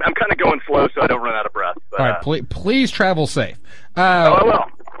I'm kind of going slow so I don't run out of breath. But, all right, please travel safe. I will.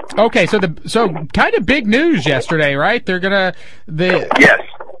 Okay, so kind of big news yesterday, right? They're gonna yes.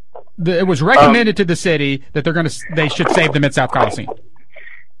 It was recommended to the city that they should save the Mid-South Coliseum.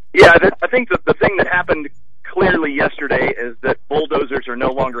 Yeah, I think the thing that happened clearly yesterday is that bulldozers are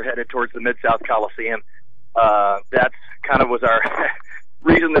no longer headed towards the Mid-South Coliseum. That's kind of was our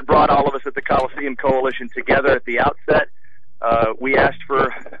reason that brought all of us at the Coliseum Coalition together at the outset. We asked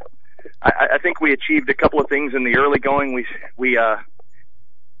for, I think we achieved a couple of things in the early going. We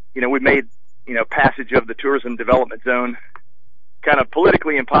made, passage of the tourism development zone kind of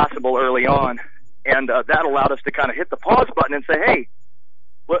politically impossible early on. And that allowed us to kind of hit the pause button and say, hey,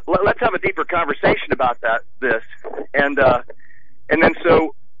 let's have a deeper conversation about this. And then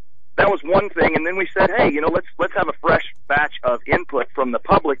so that was one thing. And then we said, hey, let's have a fresh batch of input from the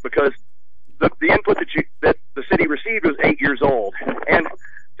public, because the input that the city received was 8 years old. And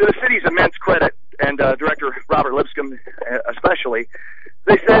to the city's immense credit, and Director Robert Lipscomb especially,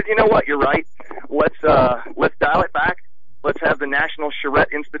 they said, you know what, you're right. Let's dial it back. Let's have the National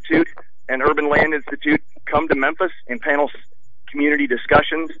Charrette Institute and Urban Land Institute come to Memphis in panel community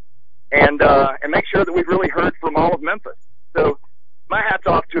discussions, and make sure that we've really heard from all of Memphis. So my hat's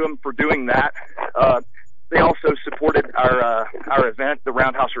off to them for doing that. They also supported our event, the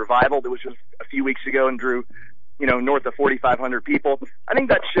Roundhouse Revival, that was just a few weeks ago and drew, north of 4,500 people. I think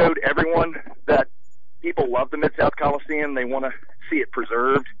that showed everyone that people love the Mid-South Coliseum. They want to see it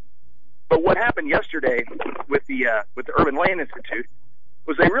preserved. But what happened yesterday with the Urban Land Institute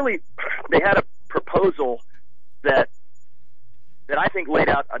was they had a proposal that I think laid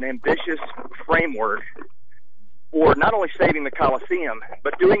out an ambitious framework for not only saving the Coliseum,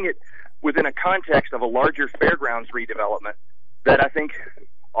 but doing it within a context of a larger fairgrounds redevelopment that I think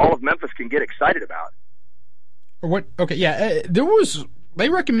all of Memphis can get excited about. What? Okay, yeah. They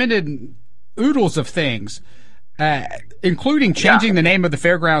recommended oodles of things, including changing the name of the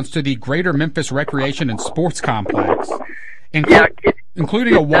fairgrounds to the Greater Memphis Recreation and Sports Complex,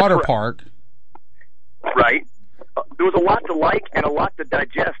 including a water park. Right. There was a lot to like and a lot to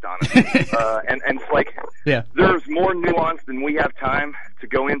digest on it. And it's like, there's more nuance than we have time to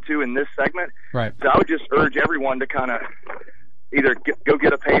go into in this segment. Right. So I would just urge everyone to kind of either go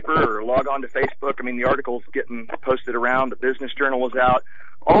get a paper or log on to Facebook. I mean, the article's getting posted around. The Business Journal was out.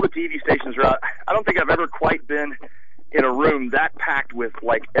 All the TV stations are out. I don't think I've ever quite been in a room that packed with,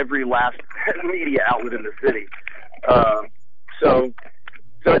 like, every last media outlet in the city. So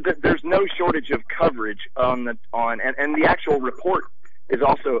there's no shortage of coverage and the actual report is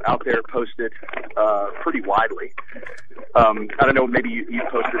also out there posted pretty widely. I don't know, maybe you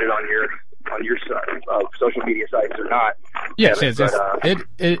posted it on your social media sites or not. Yes, it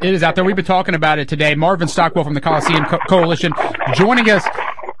is out there. We've been talking about it today. Marvin Stockwell from the Coliseum Coalition joining us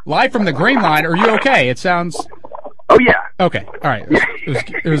live from the Greenline. Are you okay? It sounds. Oh yeah. Okay. All right.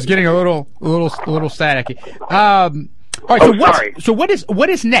 It was getting a little staticky. All right, so what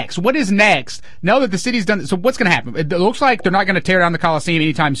is next? What is next? Now that the city's done, so what's going to happen? It looks like they're not going to tear down the Coliseum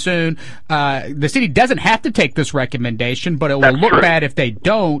anytime soon. The city doesn't have to take this recommendation, but it will look bad if they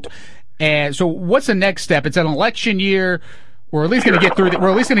don't. And so, what's the next step? It's an election year. We're at least going to get through. We're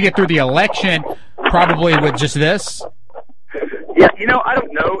at least going to get through the election, probably with just this. Yeah, I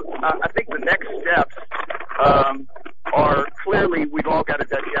don't know. I think the next steps are clearly we've all got to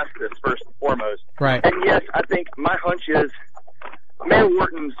digest this first and foremost. Right. And yes, I think my hunch is Mayor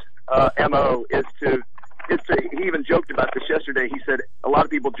Wharton's MO is to he even joked about this yesterday. He said a lot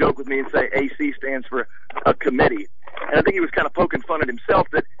of people joke with me and say AC stands for a committee. And I think he was kind of poking fun at himself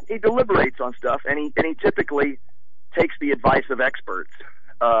that he deliberates on stuff and he typically takes the advice of experts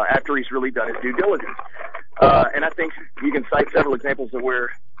after he's really done his due diligence. And I think you can cite several examples of where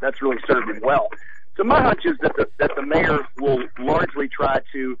that's really served him well. So my hunch is that the mayor will largely try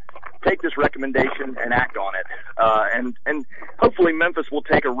to take this recommendation and act on it, and hopefully Memphis will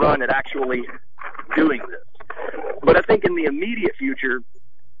take a run at actually doing this. But I think in the immediate future,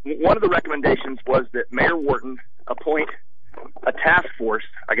 one of the recommendations was that Mayor Wharton appoint a task force,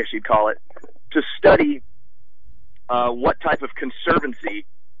 I guess you'd call it, to study what type of conservancy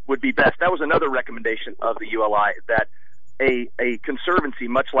would be best. That was another recommendation of the ULI, that a conservancy,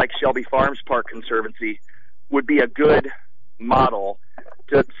 much like Shelby Farms Park Conservancy, would be a good model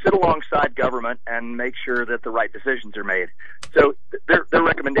to sit alongside government and make sure that the right decisions are made. So their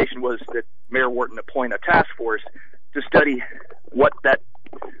recommendation was that Mayor Wharton appoint a task force to study what that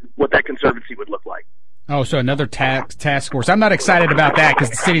conservancy would look like. Oh, so another task force. I'm not excited about that because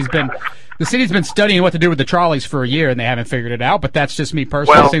the city's been studying what to do with the trolleys for a year and they haven't figured it out. But that's just me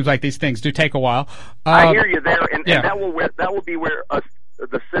personally. Well, it seems like these things do take a while. I hear you there, and that will be where us,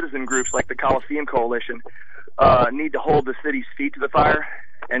 the citizen groups like the Coliseum Coalition, need to hold the city's feet to the fire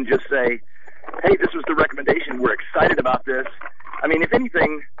and just say, "Hey, this was the recommendation. We're excited about this." I mean, if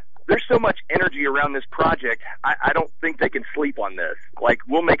anything, there's so much energy around this project. I don't think they can sleep on this. Like,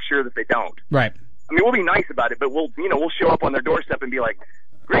 we'll make sure that they don't. Right. I mean, we'll be nice about it, but we'll show up on their doorstep and be like,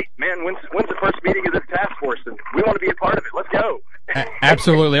 "Great, man, when's the first meeting of this task force? And we want to be a part of it. Let's go."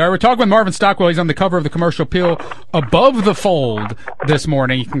 Absolutely. All right, we're talking with Marvin Stockwell. He's on the cover of the Commercial Appeal, Above the Fold, this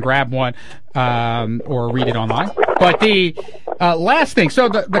morning. You can grab one or read it online. But the last thing, so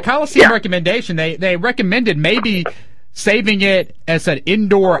the Coliseum recommendation, they recommended maybe saving it as an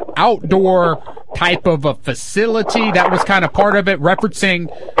indoor-outdoor type of a facility. That was kind of part of it, referencing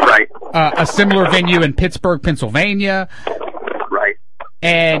a similar venue in Pittsburgh, Pennsylvania. Right.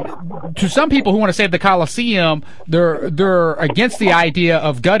 And to some people who want to save the Coliseum, they're against the idea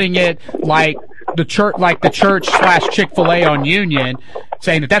of gutting it like the church / Chick-fil-A on Union,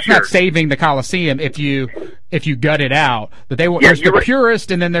 saying that that's not saving the Coliseum if you gut it out. That there's the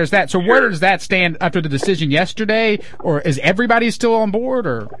purist, and then there's that. So where does that stand after the decision yesterday, or is everybody still on board?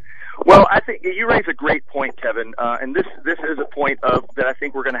 Or well, I think you raise a great point, Kevin, and this is a point that I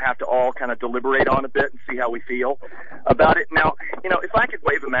think we're going to have to all kind of deliberate on a bit and see how we feel about it. Now, if I could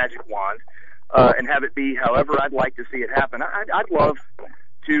wave a magic wand and have it be however I'd like to see it happen, I'd love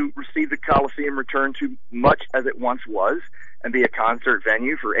to receive the Coliseum return to much as it once was and be a concert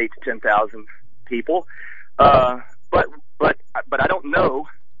venue for 8,000 to 10,000 people. But I don't know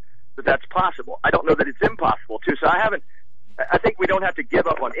that that's possible. I don't know that it's impossible too. So I think we don't have to give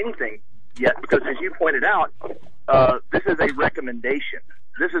up on anything yet, because as you pointed out, this is a recommendation.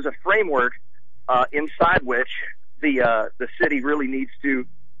 This is a framework inside which the city really needs to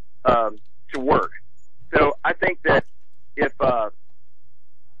work. So I think that if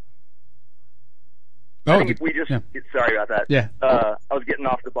we just sorry about that. Yeah. I was getting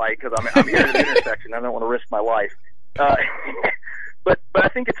off the bike because I'm here at an intersection. I don't want to risk my life. But I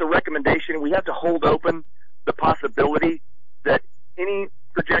think it's a recommendation. We have to hold open the possibility that any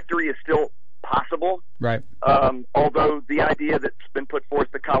trajectory is still possible. Right. Although the idea that's been put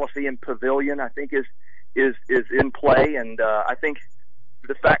forth, the Coliseum Pavilion, I think is in play, and I think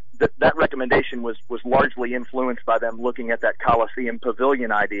the fact that recommendation was largely influenced by them looking at that Coliseum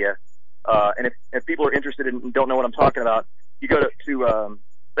Pavilion idea. And if people are interested and don't know what I'm talking about, you go to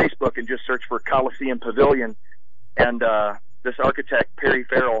Facebook and just search for Coliseum Pavilion, and this architect, Perry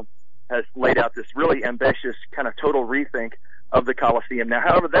Farrell, has laid out this really ambitious kind of total rethink of the Coliseum. Now,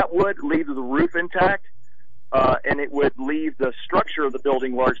 however, that would leave the roof intact, and it would leave the structure of the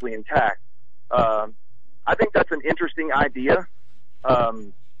building largely intact. I think that's an interesting idea.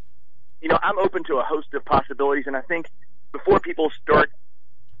 I'm open to a host of possibilities, and I think before people start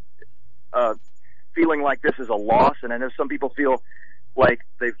feeling like this is a loss, and I know some people feel like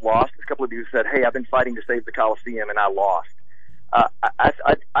they've lost. A couple of you said, "Hey, I've been fighting to save the Coliseum and I lost."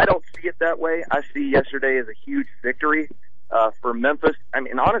 I don't see it that way. I see yesterday as a huge victory for Memphis. I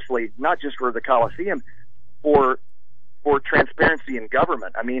mean, honestly, not just for the Coliseum, for transparency in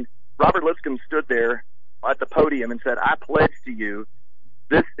government. I mean, Robert Lipscomb stood there at the podium and said, "I pledge to you,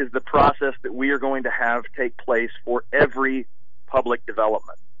 this is the process that we are going to have take place for every public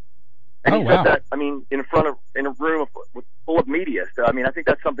development." And he said that, I mean, in a room full of media. So, I mean, I think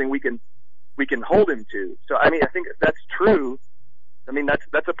that's something we can hold him to. So, I mean, I think that's true. I mean,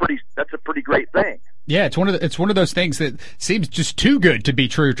 that's a pretty great thing. Yeah, it's one of those things that seems just too good to be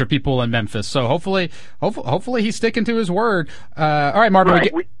true to people in Memphis. So hopefully he's sticking to his word. All right, Marvin,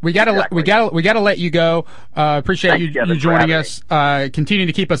 right. we gotta let you go. Appreciate you joining us. Continue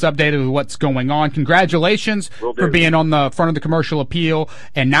to keep us updated with what's going on. Congratulations for being on the front of the Commercial Appeal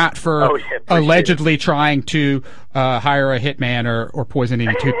and not for allegedly trying to hire a hitman or poison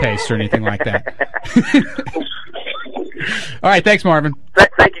any toothpaste or anything like that. All right, thanks, Marvin.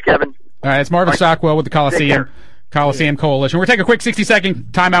 Thank you, Kevin. All right, it's Marvin Stockwell with the Coliseum Coalition. We're going to take a quick 60-second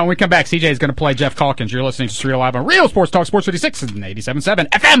timeout. When we come back, CJ is going to play Geoff Calkins. You're listening to Cerrito Live on Real Sports Talk, Sports 56 and 87.7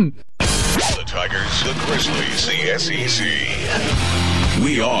 FM. The Tigers, the Grizzlies, the SEC.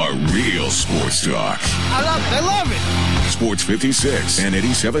 We are Real Sports Talk. I love it. Sports 56 and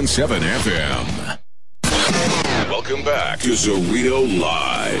 87.7 FM. Welcome Welcome back to Cerrito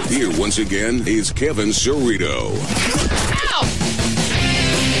Live. Here once again is Kevin Cerrito.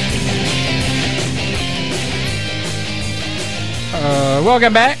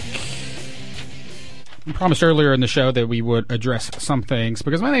 Welcome back. I promised earlier in the show that we would address some things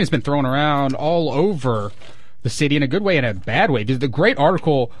because my name's been thrown around all over the city in a good way and a bad way. There's the great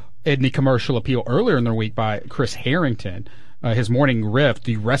article in the Commercial Appeal earlier in the week by Chris Harrington, his morning riff,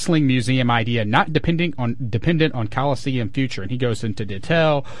 the wrestling museum idea not dependent on Coliseum future, and he goes into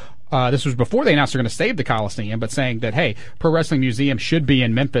detail. This was before they announced they're going to save the Coliseum, but saying that, hey, Pro Wrestling Museum should be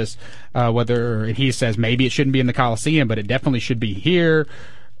in Memphis, and he says maybe it shouldn't be in the Coliseum, but it definitely should be here.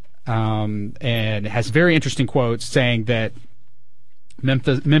 And has very interesting quotes saying that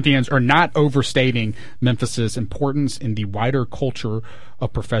Memphians are not overstating Memphis's importance in the wider culture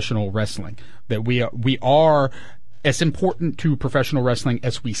of professional wrestling. That we are as important to professional wrestling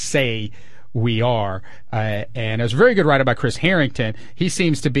as we say we are. And it's a very good write-up by Chris Harrington. He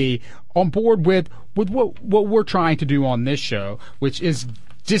seems to be on board with what we're trying to do on this show, which is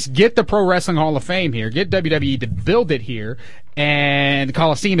just get the Pro Wrestling Hall of Fame here, get WWE to build it here, and the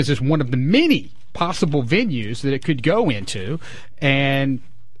Coliseum is just one of the many possible venues that it could go into, and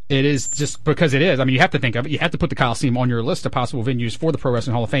it is just because it is. I mean, you have to think of it. You have to put the Coliseum on your list of possible venues for the Pro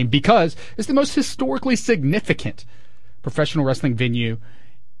Wrestling Hall of Fame because it's the most historically significant professional wrestling venue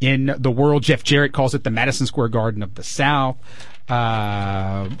in the world. Jeff Jarrett calls it the Madison Square Garden of the South.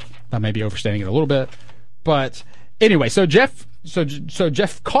 I may be overstating it a little bit, but anyway, so Geoff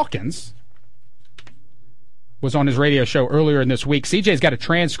Calkins was on his radio show earlier in this week. CJ's got a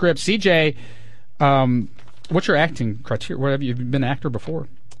transcript. CJ, what's your acting criteria? What, have you been an actor before?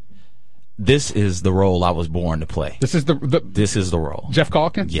 This is the role I was born to play. This is the role. Geoff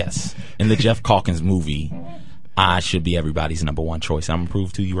Calkins? Yes. In the Geoff Calkins movie, I should be everybody's number one choice. I'm going to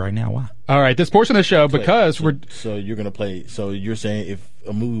prove to you right now why. All right, this portion of the show, because So you're going to play, so you're saying if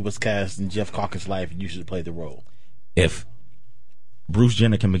a movie was cast in Geoff Calkins' life, you should play the role. If Bruce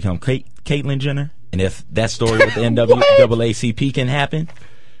Jenner can become Caitlyn Jenner, and if that story with the NAACP can happen,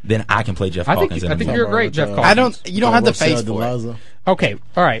 then I can play Geoff Calkins. I think you're great, Geoff Calkins. You don't have the face for it. Okay,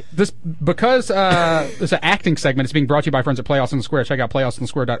 all right. Because this is an acting segment. It's being brought to you by friends at Playoffs on the Square. Check out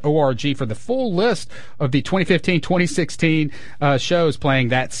playoffsonsthesquare.org for the full list of the 2015-2016 shows playing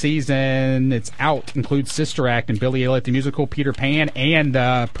that season. It's out. Includes Sister Act and Billy Elliot the Musical, Peter Pan, and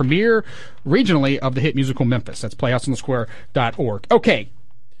premiere regionally of the hit musical Memphis. That's playoffsonsthesquare.org. Okay.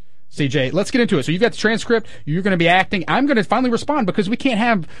 CJ, let's get into it. So you've got the transcript. You're going to be acting. I'm going to finally respond because we can't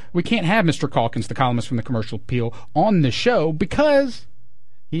have Mr. Calkins, the columnist from the Commercial Appeal, on the show because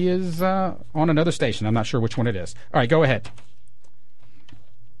he is on another station. I'm not sure which one it is. All right, go ahead.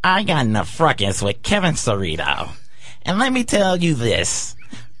 I got enough fracas with Kevin Cerrito. And let me tell you this.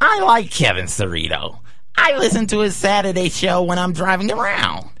 I like Kevin Cerrito. I listen to his Saturday show when I'm driving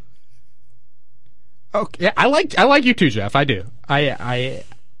around. Okay, yeah, I like you too, Geoff. I do. I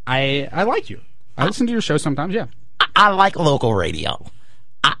like you. I listen to your show sometimes, yeah. I like local radio.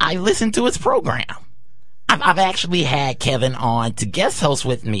 I listen to his program. I've actually had Kevin on to guest host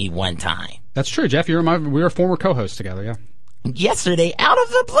with me one time. That's true, Geoff. We were former co-hosts together, yeah. Yesterday, out of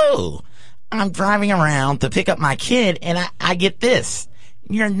the blue, I'm driving around to pick up my kid, and I get this.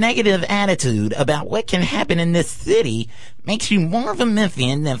 Your negative attitude about what can happen in this city makes you more of a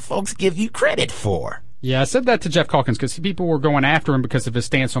Memphian than folks give you credit for. Yeah, I said that to Geoff Calkins because people were going after him because of his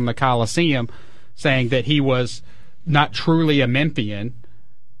stance on the Coliseum, saying that he was not truly a Memphian,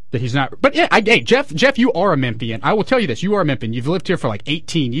 that he's not. But yeah, hey, Geoff, you are a Memphian. I will tell you this: you are a Memphian. You've lived here for like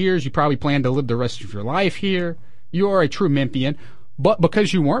 18 years. You probably plan to live the rest of your life here. You are a true Memphian. But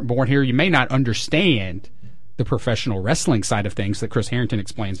because you weren't born here, you may not understand the professional wrestling side of things that Chris Harrington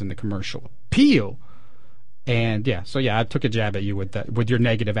explains in the Commercial Appeal. And yeah, so yeah, I took a jab at you with your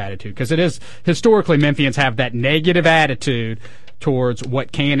negative attitude because it is historically Memphians have that negative attitude towards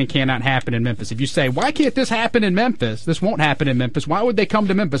what can and cannot happen in Memphis. If you say, why can't this happen in Memphis? This won't happen in Memphis. Why would they come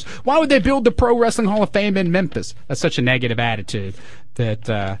to Memphis? Why would they build the Pro Wrestling Hall of Fame in Memphis? That's such a negative attitude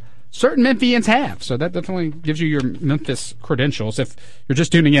that certain Memphians have. So that definitely gives you your Memphis credentials. If you're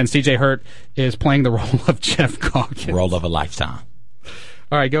just tuning in, CJ Hurt is playing the role of Geoff Calkins. Role of a lifetime.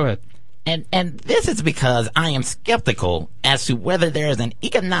 All right, go ahead. And this is because I am skeptical as to whether there is an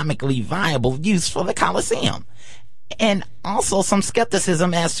economically viable use for the Coliseum. And also some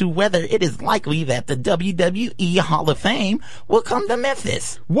skepticism as to whether it is likely that the WWE Hall of Fame will come to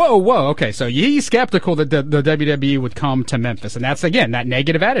Memphis. Whoa. Okay, so he's skeptical that the WWE would come to Memphis. And that's, again, that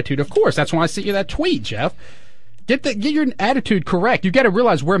negative attitude. Of course, that's why I sent you that tweet, Geoff. Get your attitude correct. You got to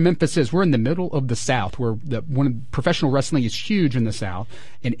realize where Memphis is. We're in the middle of the South, where professional wrestling is huge in the South,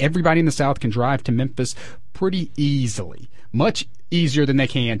 and everybody in the South can drive to Memphis pretty easily, much easier than they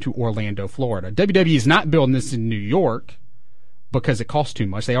can to Orlando, Florida. WWE is not building this in New York because it costs too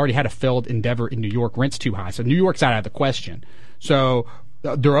much. They already had a failed endeavor in New York. Rent's too high, so New York's out of the question. So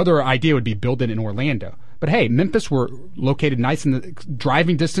their other idea would be build it in Orlando. But hey, Memphis, we're located nice in the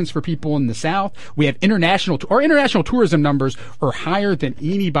driving distance for people in the South. We have our international tourism numbers are higher than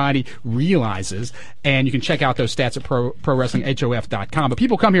anybody realizes. And you can check out those stats at ProWrestlingHOF.com. But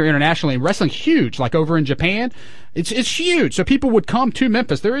people come here internationally, and wrestling's huge. Like over in Japan, it's huge. So people would come to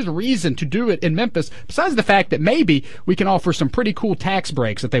Memphis. There is reason to do it in Memphis, besides the fact that maybe we can offer some pretty cool tax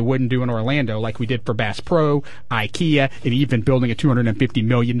breaks that they wouldn't do in Orlando, like we did for Bass Pro, IKEA, and even building a $250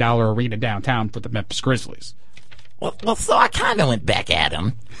 million arena downtown for the Memphis Grizzlies. Well, so I kind of went back at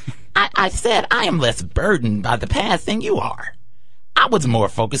him. I said I am less burdened by the past than you are. I was more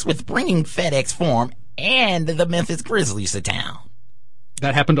focused with bringing FedEx Forum and the Memphis Grizzlies to town.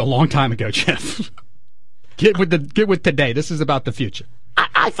 That happened a long time ago, Geoff. Get with today. This is about the future.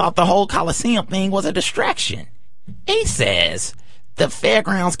 I thought the whole Coliseum thing was a distraction. He says the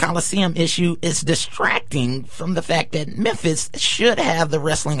Fairgrounds Coliseum issue is distracting from the fact that Memphis should have the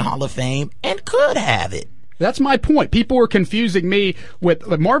Wrestling Hall of Fame and could have it. That's my point. People were confusing me with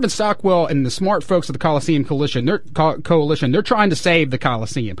Marvin Stockwell and the smart folks of the Coliseum Coalition. They're trying to save the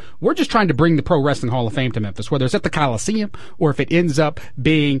Coliseum. We're just trying to bring the Pro Wrestling Hall of Fame to Memphis, whether it's at the Coliseum or if it ends up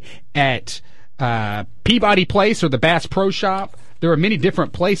being at Peabody Place or the Bass Pro Shop. There are many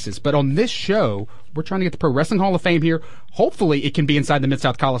different places, but on this show, we're trying to get the Pro Wrestling Hall of Fame here. Hopefully, it can be inside the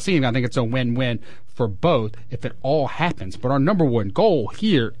Mid-South Coliseum. I think it's a win-win for both if it all happens. But our number one goal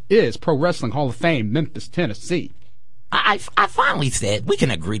here is Pro Wrestling Hall of Fame, Memphis, Tennessee. I finally said we can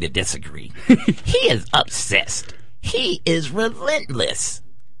agree to disagree. He is obsessed. He is relentless.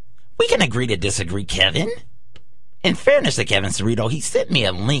 We can agree to disagree, Kevin. In fairness to Kevin Cerrito, he sent me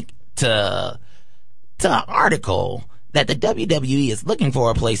a link to an article that the WWE is looking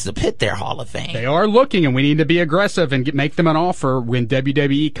for a place to put their Hall of Fame. They are looking, and we need to be aggressive and make them an offer when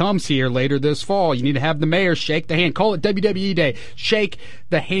WWE comes here later this fall. You need to have the mayor shake the hand. Call it WWE Day. Shake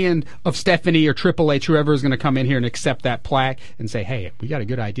the hand of Stephanie or Triple H, whoever is going to come in here and accept that plaque and say, hey, we got a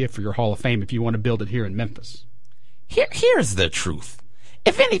good idea for your Hall of Fame if you want to build it here in Memphis. Here's the truth.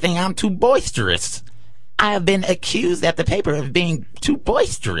 If anything, I'm too boisterous. I have been accused at the paper of being too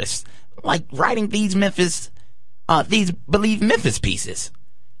boisterous, like writing these Believe Memphis pieces.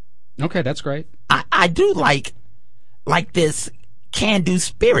 Okay, that's great. I do like this can-do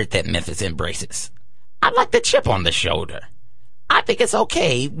spirit that Memphis embraces. I like the chip on the shoulder. I think it's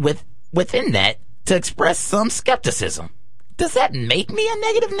okay within that to express some skepticism. Does that make me a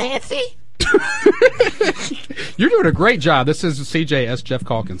negative Nancy? You're doing a great job. This is CJS Geoff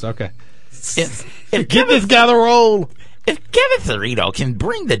Calkins. Okay. If Get this guy the role. If Kevin Cerrito can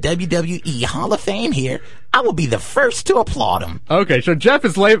bring the WWE Hall of Fame here, I will be the first to applaud him. Okay, so Geoff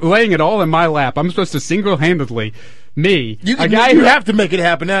is laying it all in my lap. I'm supposed to single-handedly, you have to make it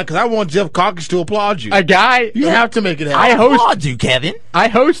happen now because I want Geoff Calkins to applaud you. You have to make it happen. I applaud you, Kevin. I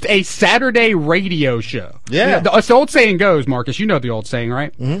host a Saturday radio show. Yeah. The old saying goes, Marcus, you know the old saying,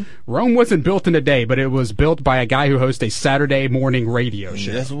 right? Mm-hmm. Rome wasn't built in a day, but it was built by a guy who hosts a Saturday morning radio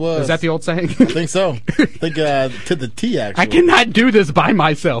show. Yes, it was. Is that the old saying? I think so. I think to the T, actually. I cannot do this by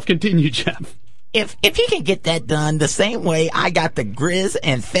myself. Continue, Geoff. If he can get that done the same way I got the Grizz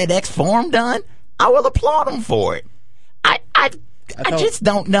and FedEx Forum done, I will applaud him for it. I just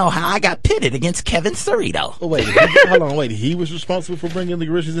don't know how I got pitted against Kevin Cerrito. Oh, wait, hold on, wait. He was responsible for bringing the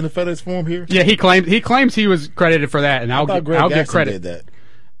Grizzlies in the FedEx Forum here? Yeah, he claims he was credited for that, and I'll get credit. Did that.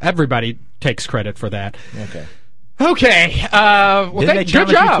 Everybody takes credit for that. Okay. Well, Did they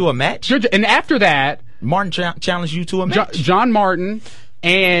challenge you to a match? And after that, Martin challenged you to a match. John Martin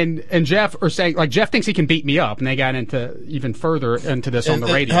and Geoff are saying, like, Geoff thinks he can beat me up, and they got into even further into this on the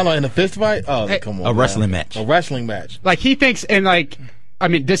radio. Hold on, in a fist fight? Oh, come on. A wrestling match. A wrestling match. Like, he thinks, and like, I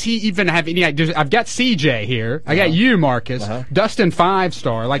mean, does he even have any idea? I've got CJ here. I got you, Marcus. Dustin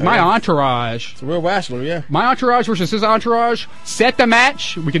 5-star. Like, my entourage. It's a real wrestler, yeah. My entourage versus his entourage. Set the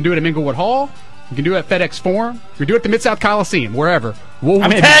match. We can do it at Minglewood Hall. We can do it at FedEx Forum. We can do it at the Mid-South Coliseum, wherever. We'll win.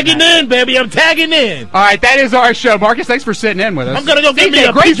 I'm tagging in, baby. I'm tagging in. All right, that is our show. Marcus, thanks for sitting in with us. I'm going to go get me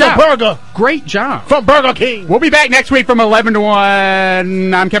a great piece job. of burger. Great job. From Burger King. We'll be back next week from 11 to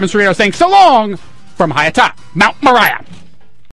 1. I'm Kevin Cerrito saying so long from high atop Mount Moriah.